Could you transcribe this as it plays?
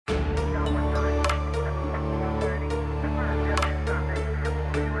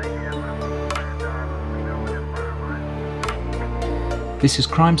This is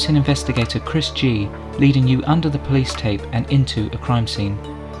crime scene investigator Chris G, leading you under the police tape and into a crime scene.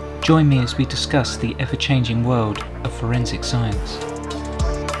 Join me as we discuss the ever-changing world of forensic science.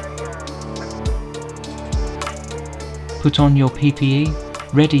 Put on your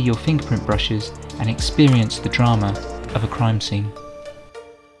PPE, ready your fingerprint brushes, and experience the drama of a crime scene.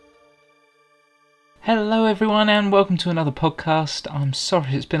 Hello everyone and welcome to another podcast. I'm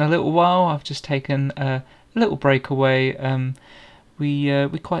sorry it's been a little while. I've just taken a little break away. We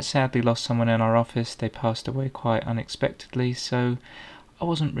quite sadly lost someone in our office. They passed away quite unexpectedly, so I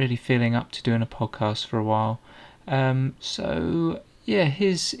wasn't really feeling up to doing a podcast for a while. Here's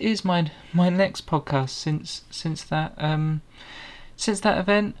my next podcast since that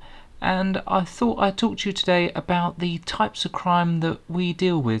event, and I thought I'd talk to you today about the types of crime that we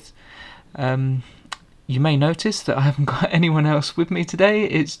deal with. You may notice that I haven't got anyone else with me today.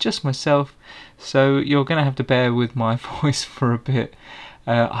 It's just myself, so you're going to have to bear with my voice for a bit.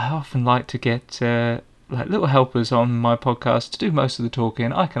 I often like to get little helpers on my podcast to do most of the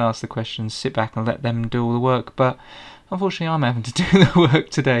talking. I can ask the questions, sit back and let them do all the work, but unfortunately I'm having to do the work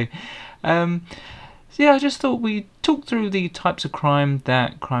today. I just thought we'd talk through the types of crime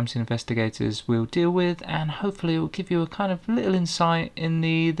that crime scene investigators will deal with, and hopefully it will give you a kind of little insight in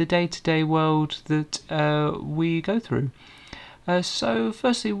the day-to-day world that we go through. So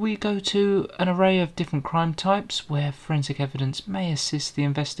firstly, we go to an array of different crime types where forensic evidence may assist the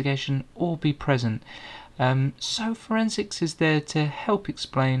investigation or be present. So forensics is there to help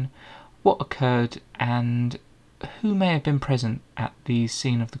explain what occurred and who may have been present at the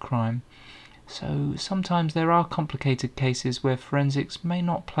scene of the crime. So sometimes there are complicated cases where forensics may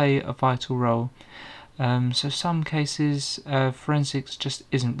not play a vital role. So some cases forensics just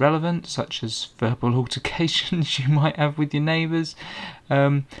isn't relevant, such as verbal altercations you might have with your neighbours.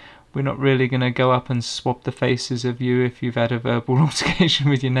 We're not really going to go up and swab the faces of you if you've had a verbal altercation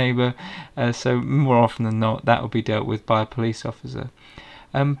with your neighbour. So more often than not, that will be dealt with by a police officer.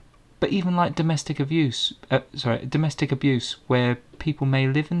 But even like domestic abuse, where people may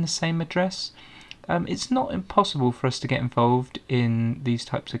live in the same address, it's not impossible for us to get involved in these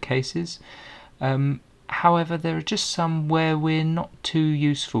types of cases. However, there are just some where we're not too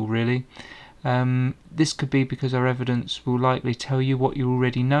useful, really. This could be because our evidence will likely tell you what you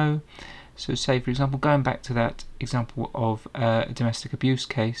already know. So say, for example, going back to that example of a domestic abuse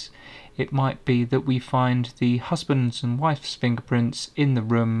case, it might be that we find the husband's and wife's fingerprints in the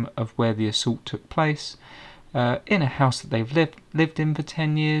room of where the assault took place, in a house that they've lived in for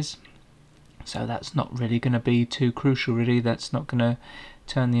 10 years. So that's not really going to be too crucial, really. That's not going to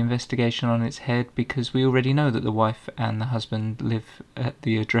turn the investigation on its head because we already know that the wife and the husband live at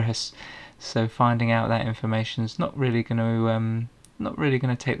the address. So finding out that information is not really going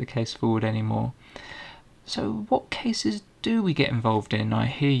to take the case forward anymore. So what cases do we get involved in? I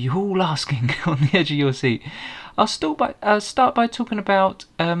hear you all asking on the edge of your seat. I'll start by talking about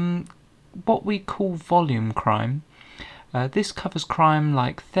what we call volume crime. This covers crime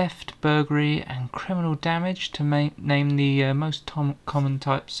like theft, burglary and criminal damage, to name the most common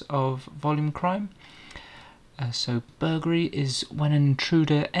types of volume crime. So burglary is when an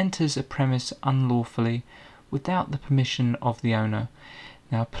intruder enters a premise unlawfully without the permission of the owner.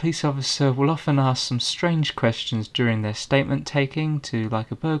 Now, a police officer will often ask some strange questions during their statement taking to like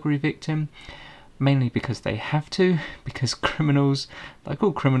a burglary victim, mainly because they have to, because criminals, like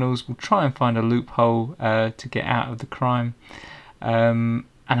all criminals, will try and find a loophole to get out of the crime. And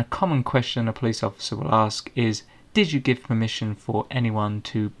a common question a police officer will ask is, did you give permission for anyone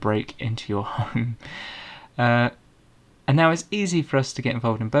to break into your home? And now it's easy for us to get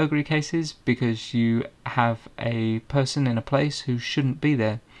involved in burglary cases because you have a person in a place who shouldn't be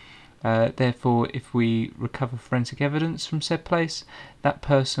there. Therefore, if we recover forensic evidence from said place, that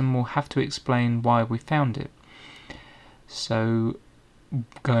person will have to explain why we found it. So,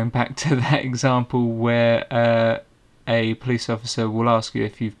 going back to that example where a police officer will ask you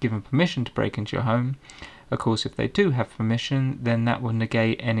if you've given permission to break into your home, of course, if they do have permission, then that will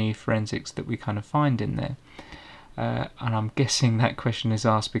negate any forensics that we kind of find in there. And I'm guessing that question is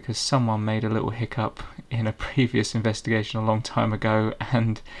asked because someone made a little hiccup in a previous investigation a long time ago,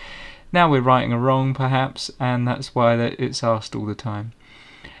 and now we're righting a wrong perhaps, and that's why it's asked all the time.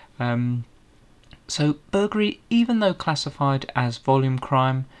 So burglary, even though classified as volume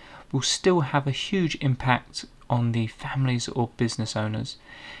crime, will still have a huge impact on the families or business owners.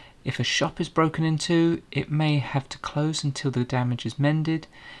 If a shop is broken into, it may have to close until the damage is mended.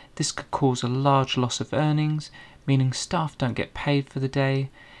 This could cause a large loss of earnings, meaning staff don't get paid for the day.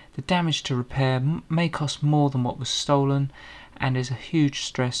 The damage to repair may cost more than what was stolen and is a huge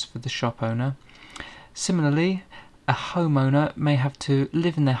stress for the shop owner. Similarly, a homeowner may have to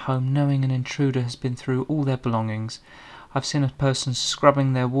live in their home knowing an intruder has been through all their belongings. I've seen a person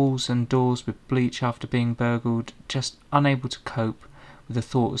scrubbing their walls and doors with bleach after being burgled, just unable to cope with the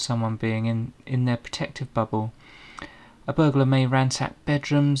thought of someone being in their protective bubble. A burglar may ransack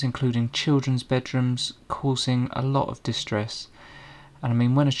bedrooms, including children's bedrooms, causing a lot of distress. And I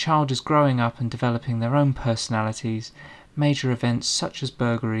mean, when a child is growing up and developing their own personalities, major events such as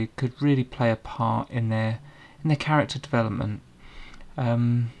burglary could really play a part in their character development.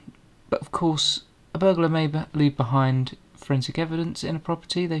 But of course, a burglar may leave behind forensic evidence in a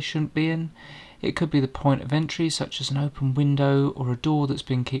property they shouldn't be in. It could be the point of entry, such as an open window or a door that's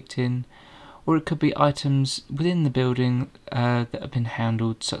been kicked in, or it could be items within the building that have been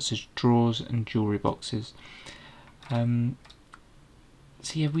handled, such as drawers and jewellery boxes. So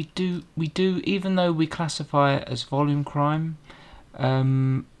yeah, we do, even though we classify it as volume crime,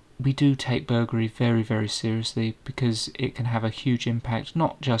 we do take burglary very, very seriously, because it can have a huge impact,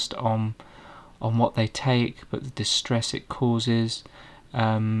 not just on what they take, but the distress it causes,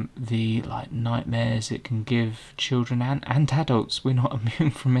 the nightmares it can give children and adults. We're not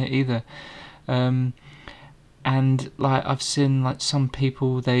immune from it either. And I've seen some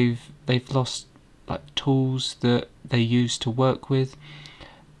people, they've lost tools that they use to work with,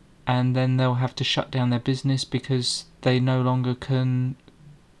 and then they'll have to shut down their business because they no longer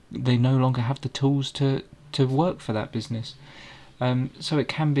have the tools to work for that business. So it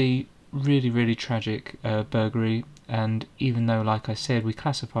can be really, really tragic, burglary, and even though, like I said, we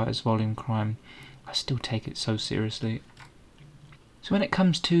classify it as volume crime, I still take it so seriously. So when it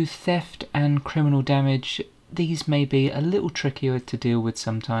comes to theft and criminal damage, these may be a little trickier to deal with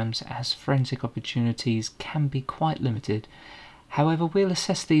sometimes, as forensic opportunities can be quite limited. However, we'll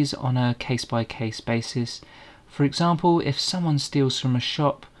assess these on a case-by-case basis. For example, if someone steals from a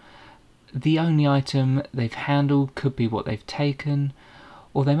shop, the only item they've handled could be what they've taken,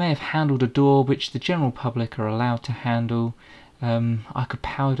 or they may have handled a door which the general public are allowed to handle. I could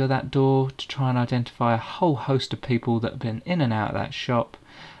powder that door to try and identify a whole host of people that have been in and out of that shop.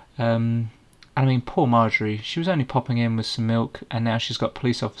 And I mean, poor Marjorie, she was only popping in with some milk, and now she's got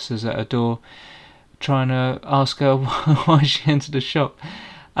police officers at her door trying to ask her why she entered the shop.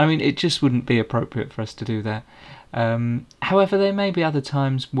 I mean, it just wouldn't be appropriate for us to do that. However, there may be other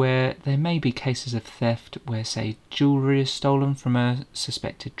times where there may be cases of theft where, say, jewellery is stolen from a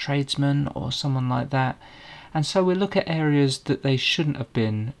suspected tradesman or someone like that, and so we'll look at areas that they shouldn't have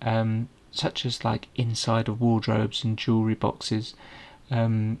been, such as inside of wardrobes and jewellery boxes.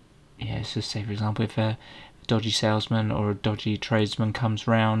 So say, for example, if a dodgy salesman or a dodgy tradesman comes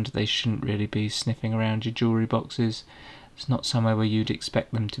round, they shouldn't really be sniffing around your jewellery boxes. It's not somewhere where you'd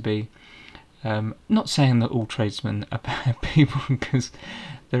expect them to be. Not saying that all tradesmen are bad people, because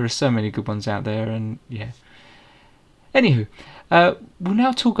there are so many good ones out there, and yeah. Anywho, we'll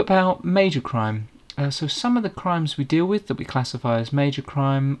now talk about major crime. So some of the crimes we deal with that we classify as major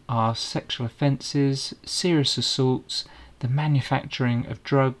crime are sexual offences, serious assaults, the manufacturing of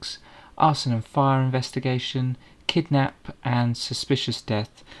drugs, arson and fire investigation, kidnap and suspicious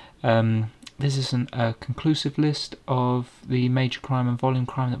death. This isn't a conclusive list of the major crime and volume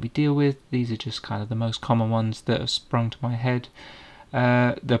crime that we deal with. These are just kind of the most common ones that have sprung to my head.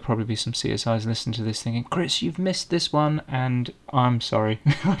 There'll probably be some CSIs listening to this thinking, Chris, you've missed this one, and I'm sorry.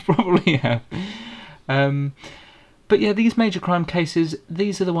 I probably have. But yeah, these major crime cases,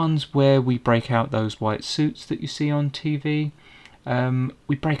 these are the ones where we break out those white suits that you see on TV.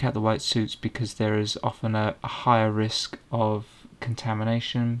 We break out the white suits because there is often a higher risk of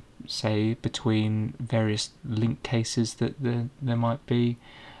contamination, say between various link cases that there might be,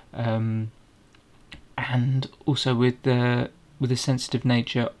 and also with the sensitive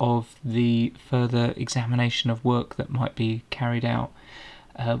nature of the further examination of work that might be carried out.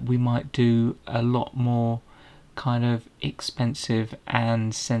 We might do a lot more kind of expensive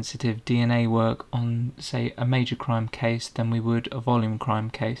and sensitive DNA work on, say, a major crime case than we would a volume crime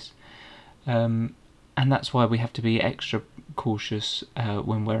case. And that's why we have to be extra cautious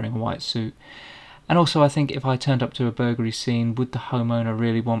when wearing a white suit. And also, I think if I turned up to a burglary scene, would the homeowner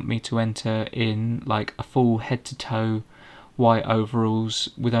really want me to enter in a full head-to-toe white overalls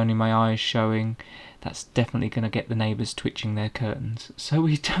with only my eyes showing? That's definitely going to get the neighbours twitching their curtains. So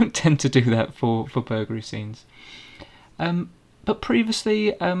we don't tend to do that for burglary scenes. But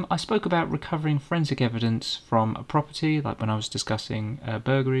previously, I spoke about recovering forensic evidence from a property, like when I was discussing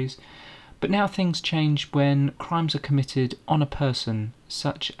burglaries. But now things change when crimes are committed on a person,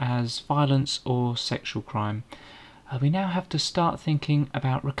 such as violence or sexual crime. We now have to start thinking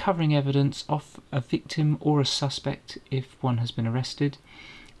about recovering evidence off a victim or a suspect if one has been arrested.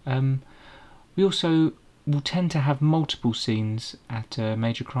 We also will tend to have multiple scenes at a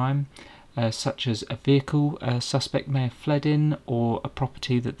major crime, such as a vehicle a suspect may have fled in, or a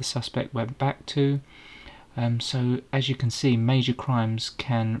property that the suspect went back to. So as you can see, major crimes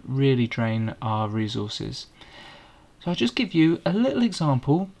can really drain our resources. So I'll just give you a little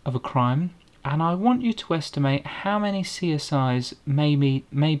example of a crime, and I want you to estimate how many CSIs may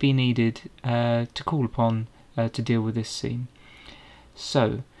be needed to call upon to deal with this scene.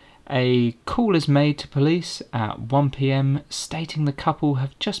 So, a call is made to police at 1 p.m. stating the couple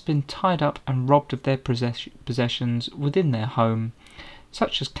have just been tied up and robbed of their possessions within their home,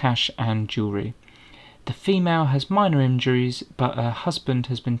 such as cash and jewellery. The female has minor injuries, but her husband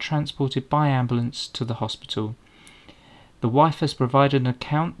has been transported by ambulance to the hospital. The wife has provided an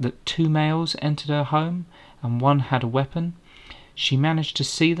account that 2 males entered her home and one had a weapon. She managed to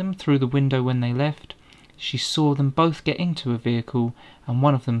see them through the window when they left. She saw them both get into a vehicle and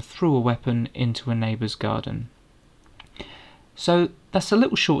one of them threw a weapon into a neighbour's garden. So that's a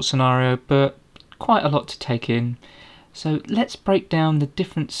little short scenario, but quite a lot to take in. So let's break down the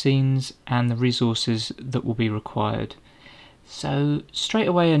different scenes and the resources that will be required. So straight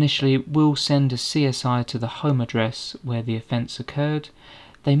away initially we'll send a CSI to the home address where the offence occurred.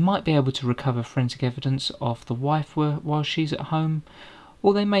 They might be able to recover forensic evidence of the wife while she's at home,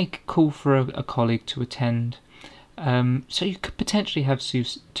 or they may call for a colleague to attend. So you could potentially have 2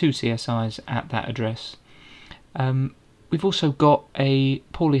 CSIs at that address. We've also got a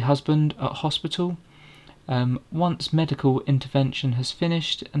poorly husband at hospital. Once medical intervention has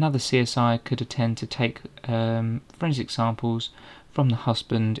finished, another CSI could attend to take forensic samples from the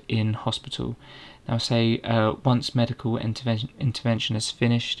husband in hospital. Now say once medical intervention is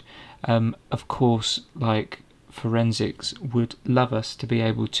finished, of course, like forensics would love us to be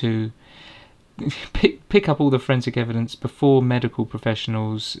able to pick up all the forensic evidence before medical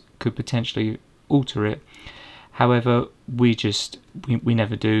professionals could potentially alter it. However, we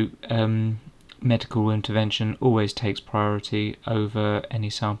never do. Medical intervention always takes priority over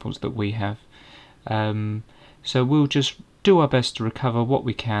any samples that we have. So we'll just do our best to recover what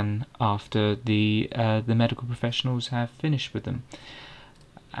we can after the medical professionals have finished with them.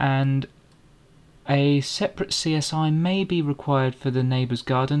 And a separate CSI may be required for the neighbour's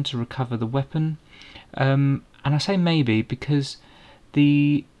garden to recover the weapon. And I say maybe because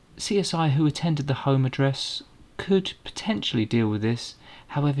the CSI who attended the home address could potentially deal with this.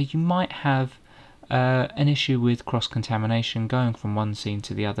 However, you might have an issue with cross-contamination going from one scene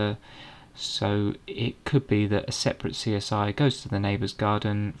to the other. So it could be that a separate CSI goes to the neighbour's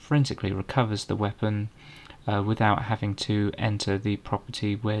garden, forensically recovers the weapon, without having to enter the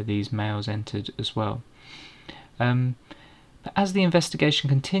property where these males entered as well. But as the investigation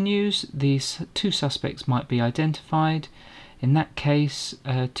continues, these 2 suspects might be identified. In that case,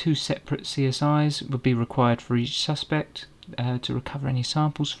 2 separate CSIs would be required for each suspect to recover any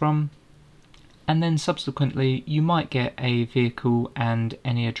samples from. And then subsequently you might get a vehicle and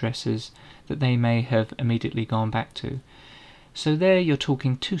any addresses that they may have immediately gone back to. So there you're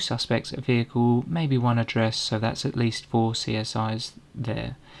talking 2 suspects, a vehicle, maybe 1 address, so that's at least 4 CSIs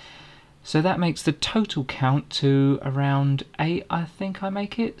there. So that makes the total count to around 8, I think I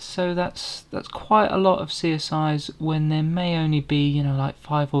make it. So that's quite a lot of CSIs when there may only be, like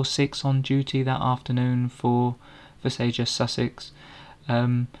 5 or 6 on duty that afternoon for say just Sussex.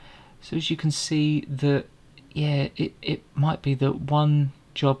 So as you can see that, it might be that one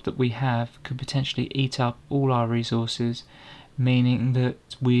job that we have could potentially eat up all our resources, meaning that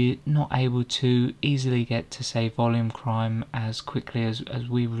we're not able to easily get to, say, volume crime as quickly as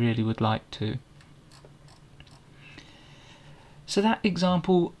we really would like to. So that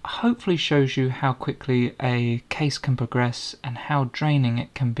example hopefully shows you how quickly a case can progress and how draining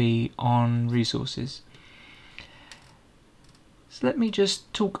it can be on resources. So let me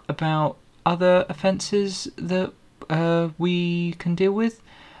just talk about other offences that we can deal with.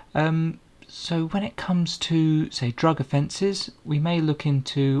 So when it comes to, say, drug offences, we may look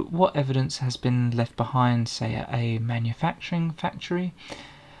into what evidence has been left behind, say, at a manufacturing factory.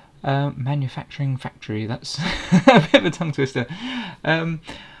 That's a bit of a tongue twister.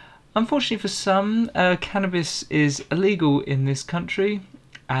 Unfortunately for some, cannabis is illegal in this country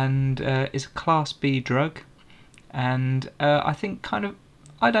and is a Class B drug. And I think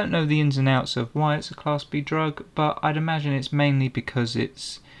I don't know the ins and outs of why it's a Class B drug, but I'd imagine it's mainly because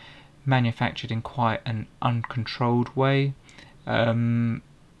it's manufactured in quite an uncontrolled way.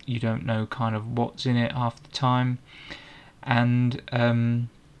 You don't know what's in it half the time, and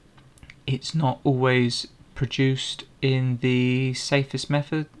it's not always produced in the safest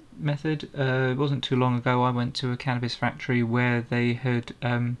method. It wasn't too long ago I went to a cannabis factory where they had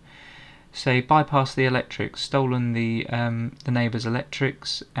say, bypassed the electrics, stolen the neighbour's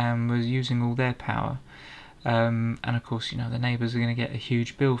electrics, and was using all their power. And of course, the neighbours are going to get a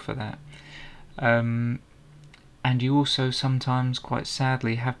huge bill for that. And you also sometimes, quite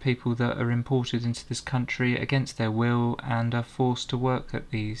sadly, have people that are imported into this country against their will and are forced to work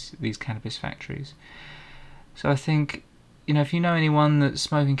at these cannabis factories. So I think, if you know anyone that's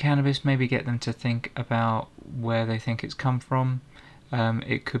smoking cannabis, maybe get them to think about where they think it's come from.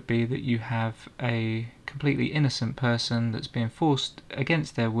 It could be that you have a completely innocent person that's being forced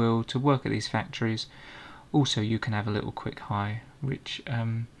against their will to work at these factories. Also, you can have a little quick high, which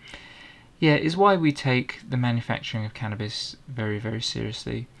is why we take the manufacturing of cannabis very, very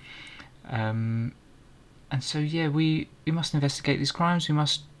seriously. And so, we must investigate these crimes. We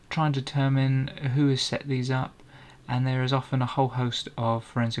must try and determine who has set these up. And there is often a whole host of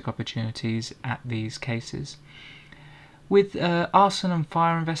forensic opportunities at these cases. With arson and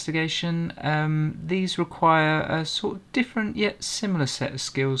fire investigation, these require a sort of different yet similar set of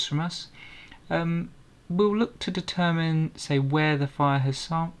skills from us. We'll look to determine, say, where the fire has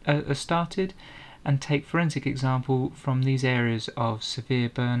started, and take forensic example from these areas of severe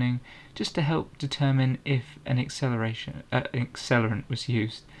burning, just to help determine if an accelerant was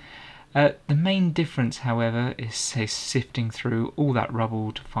used. The main difference, however, is, say, sifting through all that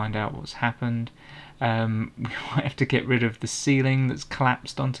rubble to find out what's happened. We might have to get rid of the ceiling that's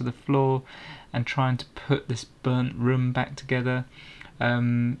collapsed onto the floor and trying to put this burnt room back together.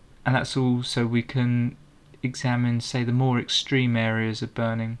 And that's all so we can examine, say, the more extreme areas of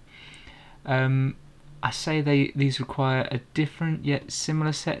burning. I say these require a different yet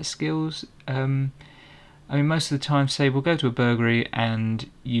similar set of skills. Most of the time, say, we'll go to a burglary and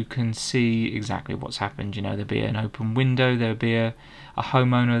you can see exactly what's happened. There'll be an open window, there'll be a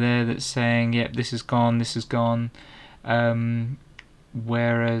homeowner there that's saying, yep, this is gone.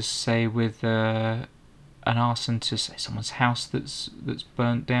 Whereas, say, with an arson to, say, someone's house that's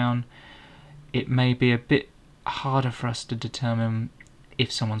burnt down, it may be a bit harder for us to determine if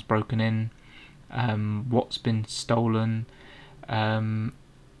someone's broken in, what's been stolen,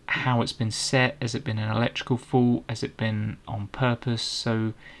 how it's been set. Has it been an electrical fault? Has it been on purpose?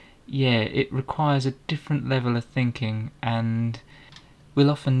 So it requires a different level of thinking, and we'll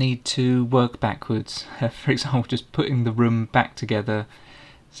often need to work backwards. For example, just putting the room back together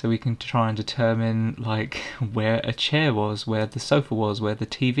so we can try and determine, like, where a chair was, where the sofa was, where the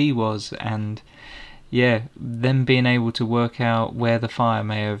TV was, and then being able to work out where the fire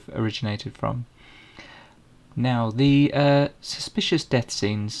may have originated from. Now, the suspicious death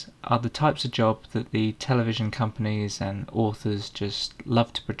scenes are the types of job that the television companies and authors just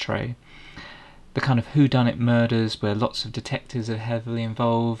love to portray. The kind of whodunit murders where lots of detectives are heavily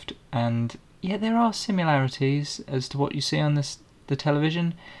involved, and there are similarities as to what you see on the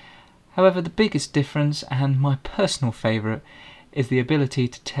television. However, the biggest difference, and my personal favourite, is the ability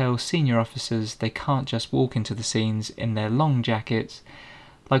to tell senior officers they can't just walk into the scenes in their long jackets,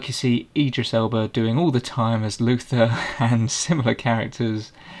 like you see Idris Elba doing all the time as Luther and similar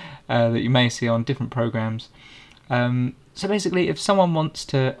characters that you may see on different programmes. So basically, if someone wants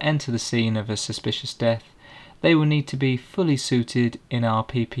to enter the scene of a suspicious death, they will need to be fully suited in our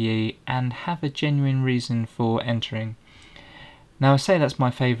PPE and have a genuine reason for entering. Now, I say that's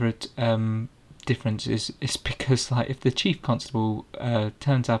my favourite difference is because, like, if the chief constable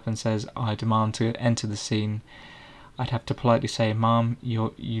turns up and says, I demand to enter the scene, I'd have to politely say, Ma'am,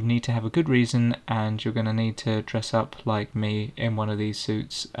 you need to have a good reason, and you're going to need to dress up like me in one of these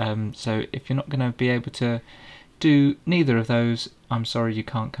suits. So if you're not going to be able to do neither of those, I'm sorry, you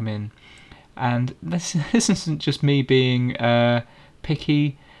can't come in. And this isn't just me being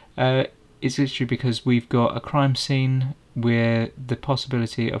picky. It's literally because we've got a crime scene where the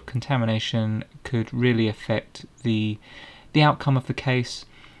possibility of contamination could really affect the outcome of the case.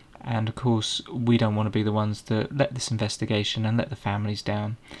 And of course, we don't want to be the ones that let this investigation and let the families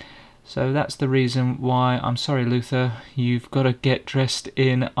down. So that's the reason why, I'm sorry, Luther, you've got to get dressed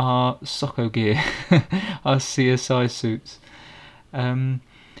in our Socko gear, our CSI suits.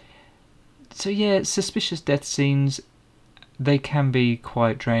 Suspicious death scenes, they can be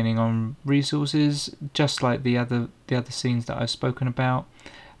quite draining on resources, just like the other scenes that I've spoken about.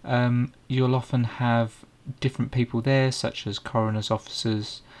 You'll often have different people there, such as coroner's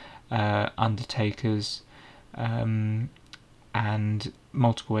officers, undertakers, and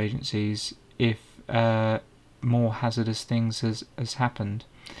multiple agencies if more hazardous things has happened.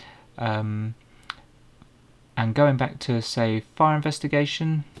 And going back to, say, fire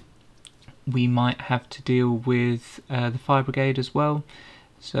investigation, we might have to deal with the fire brigade as well.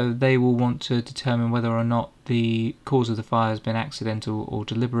 So they will want to determine whether or not the cause of the fire has been accidental or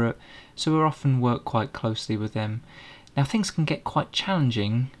deliberate, so we often work quite closely with them. Now things can get quite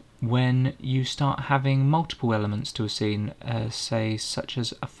challenging when you start having multiple elements to a scene, say such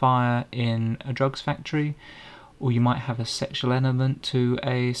as a fire in a drugs factory, or you might have a sexual element to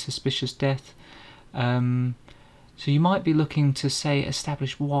a suspicious death. So you might be looking to, say,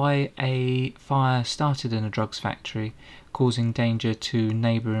 establish why a fire started in a drugs factory, causing danger to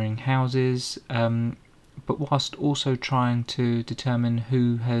neighbouring houses, but whilst also trying to determine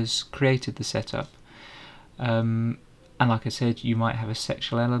who has created the setup. And like I said, you might have a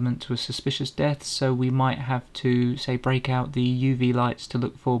sexual element to a suspicious death, so we might have to, say, break out the UV lights to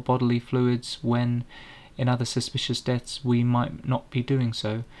look for bodily fluids when in other suspicious deaths we might not be doing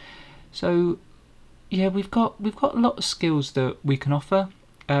so. So yeah, we've got a lot of skills that we can offer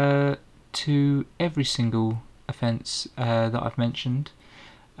to every single offence that I've mentioned,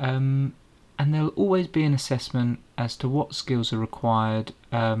 and there'll always be an assessment as to what skills are required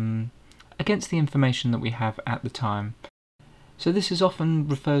against the information that we have at the time. So this is often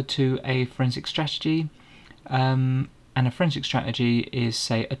referred to a forensic strategy, and a forensic strategy is,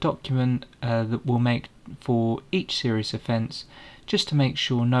 say, a document that we'll make for each serious offence just to make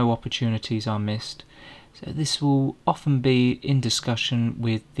sure no opportunities are missed. So this will often be in discussion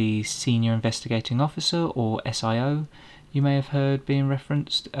with the Senior Investigating Officer, or SIO, you may have heard being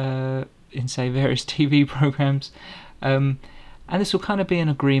referenced in, say, various TV programmes. And this will kind of be an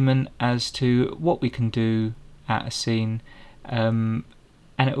agreement as to what we can do at a scene, and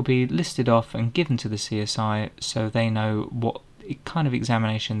it will be listed off and given to the CSI so they know what kind of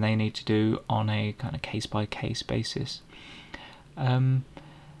examination they need to do on a kind of case-by-case basis.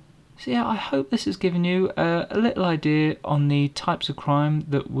 So yeah, I hope this has given you a little idea on the types of crime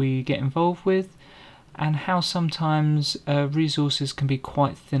that we get involved with, and how sometimes resources can be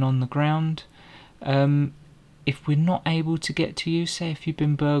quite thin on the ground. If we're not able to get to you, say if you've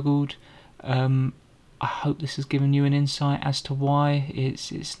been burgled, I hope this has given you an insight as to why.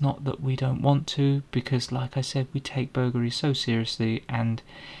 It's not that we don't want to, because like I said, we take burglary so seriously, and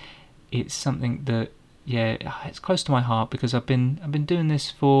it's something that, yeah, it's close to my heart, because I've been doing this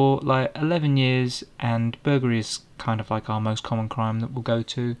for like 11 years, and burglary is kind of like our most common crime that we'll go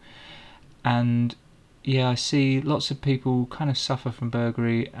to. And yeah, I see lots of people kind of suffer from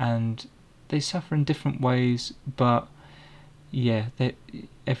burglary, and they suffer in different ways, but yeah,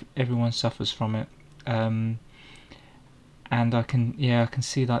 everyone suffers from it. And I can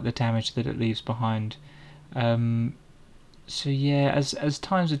see like the damage that it leaves behind. So yeah, as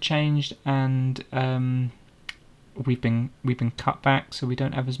times have changed, and we've been cut back, so we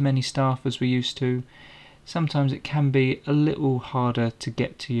don't have as many staff as we used to. Sometimes it can be a little harder to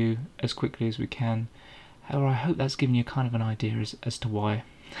get to you as quickly as we can. However, I hope that's given you kind of an idea as to why.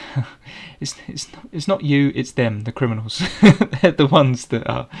 It's not you, it's them, the criminals. They're the ones that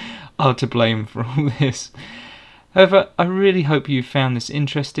are to blame for all this. However, I really hope you found this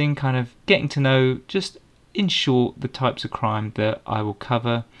interesting, kind of getting to know, just in short, the types of crime that I will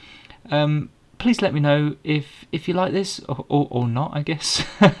cover. Please let me know if you like this or not, I guess.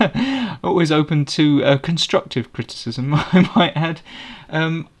 Always open to constructive criticism, I might add.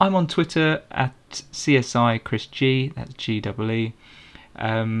 I'm on Twitter at CSI Chris G, that's GEE.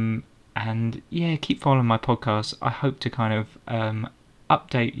 And yeah, keep following my podcast. I hope to kind of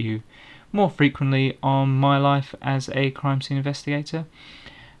update you more frequently on my life as a crime scene investigator.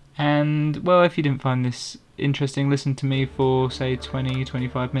 And well, if you didn't find this interesting, listen to me for say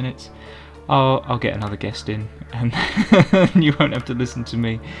 20-25 minutes. I'll get another guest in, and you won't have to listen to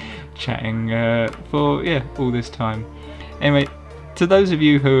me chatting for all this time. Anyway, to those of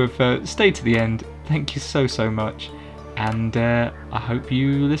you who have stayed to the end, thank you so much, and I hope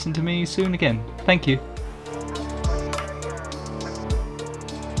you listen to me soon again. Thank you.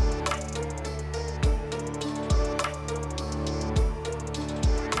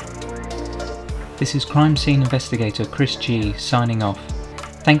 This is crime scene investigator Chris G signing off.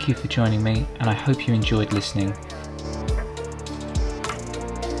 Thank you for joining me, and I hope you enjoyed listening.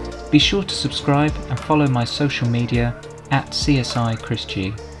 Be sure to subscribe and follow my social media at CSI Chris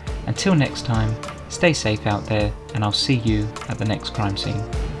G. Until next time, stay safe out there, and I'll see you at the next crime scene.